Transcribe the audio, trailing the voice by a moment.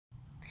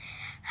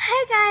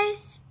Hi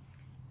guys,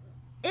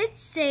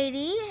 it's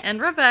Sadie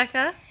and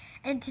Rebekah,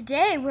 and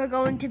today we're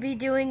going to be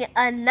doing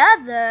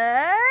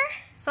another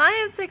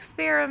science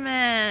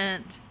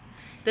experiment.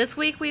 This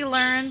week we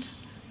learned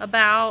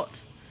about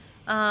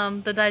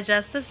the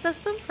digestive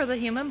system for the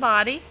human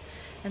body,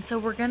 and so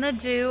we're going to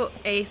do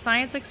a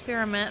science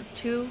experiment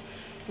to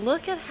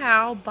look at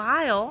how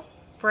bile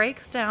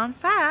breaks down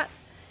fat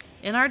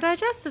in our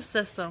digestive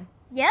system.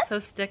 Yep. So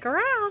stick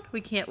around.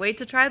 We can't wait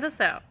to try this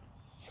out.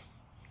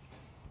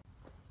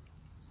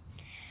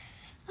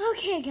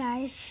 Okay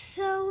guys,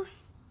 so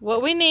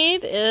what we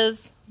need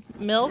is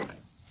milk,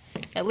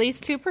 at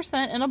least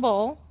 2% in a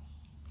bowl,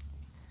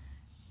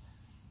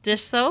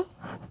 dish soap,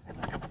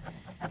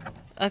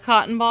 a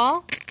cotton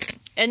ball,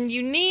 and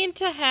you need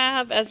to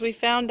have, as we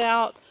found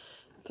out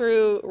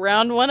through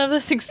round one of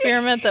this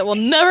experiment that will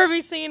never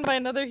be seen by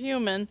another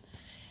human,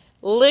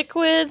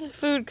 liquid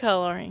food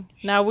coloring.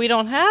 Now we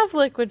don't have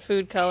liquid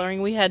food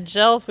coloring, we had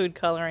gel food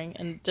coloring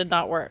and it did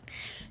not work.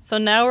 So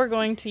now we're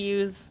going to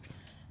use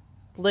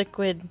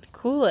liquid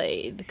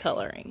Kool-Aid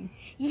coloring.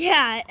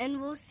 Yeah, and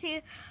we'll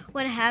see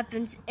what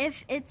happens.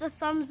 If it's a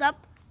thumbs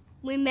up,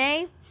 we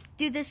may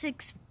do this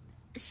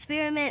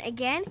experiment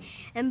again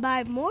and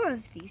buy more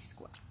of these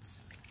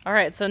squirts.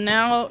 Alright, so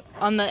now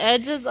on the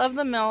edges of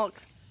the milk,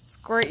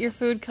 squirt your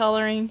food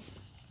coloring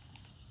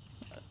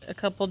a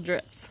couple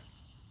drips.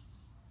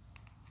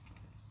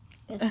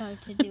 It's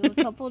hard to do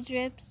a couple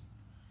drips.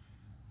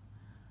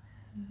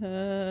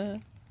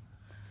 Oh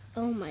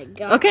my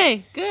god.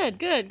 Okay,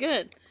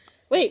 good.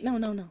 Wait, no.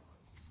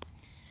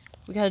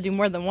 We gotta do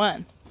more than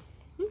one.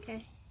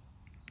 Okay.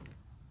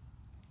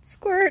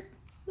 Squirt.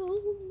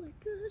 Oh my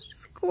gosh.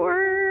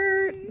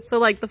 Squirt. So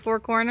like the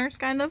four corners,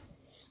 kind of?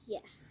 Yeah.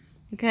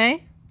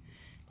 Okay.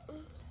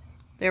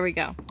 There we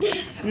go.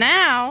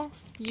 Now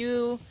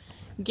you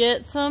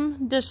get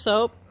some dish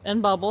soap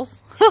and bubbles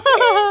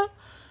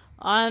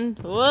on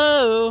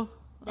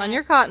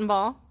your cotton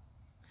ball,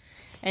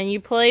 and you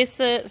place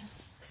it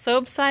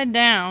soap side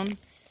down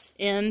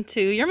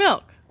into your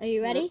milk. Are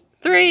you ready?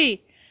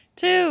 3,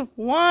 2,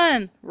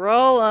 1,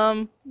 roll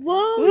them.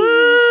 Whoa!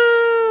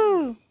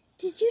 Woo!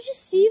 Did you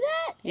just see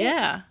that?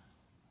 Yeah.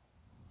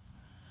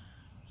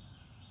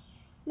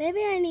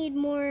 Maybe I need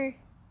more.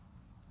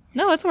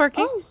 No, it's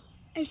working. Oh,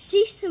 I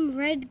see some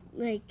red,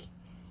 like,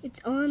 it's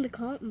on the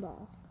cotton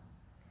ball.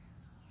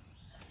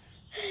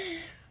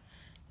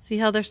 See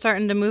how they're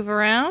starting to move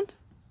around?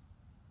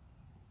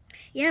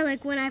 Yeah,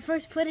 like when I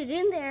first put it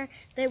in there,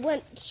 they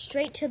went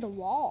straight to the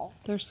wall.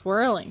 They're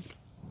swirling.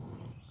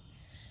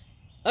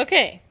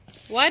 Okay,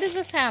 why does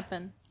this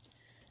happen?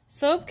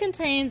 Soap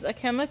contains a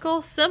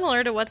chemical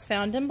similar to what's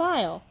found in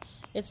bile.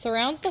 It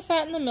surrounds the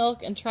fat in the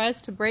milk and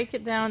tries to break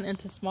it down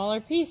into smaller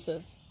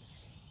pieces.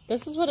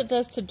 This is what it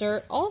does to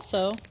dirt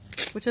also,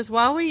 which is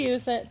why we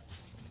use it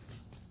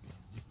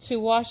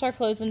to wash our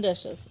clothes and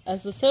dishes.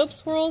 As the soap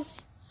swirls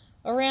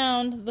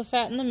around the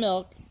fat in the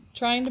milk,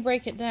 trying to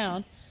break it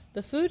down,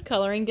 the food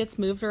coloring gets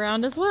moved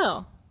around as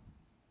well.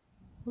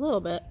 A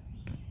little bit.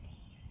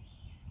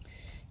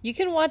 You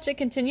can watch it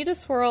continue to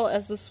swirl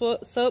as the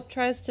soap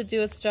tries to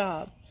do its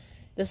job.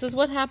 This is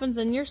what happens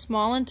in your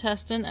small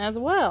intestine as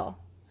well.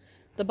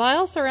 The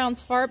bile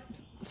surrounds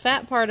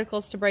fat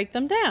particles to break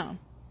them down.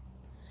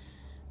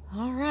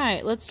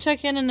 Alright, let's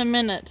check in a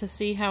minute to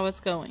see how it's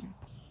going.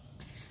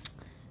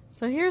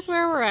 So here's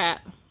where we're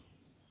at.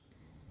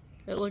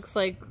 It looks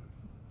like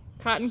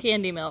cotton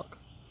candy milk.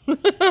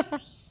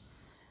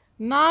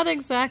 Not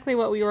exactly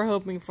what we were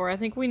hoping for. I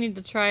think we need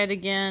to try it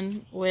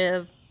again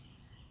with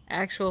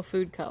actual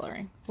food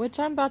coloring, which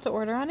I'm about to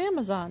order on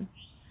Amazon.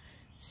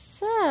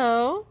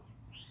 So,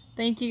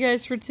 thank you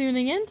guys for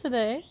tuning in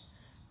today.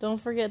 Don't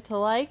forget to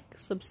like,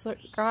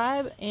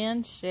 subscribe,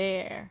 and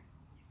share.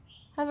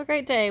 Have a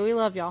great day. We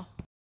love y'all.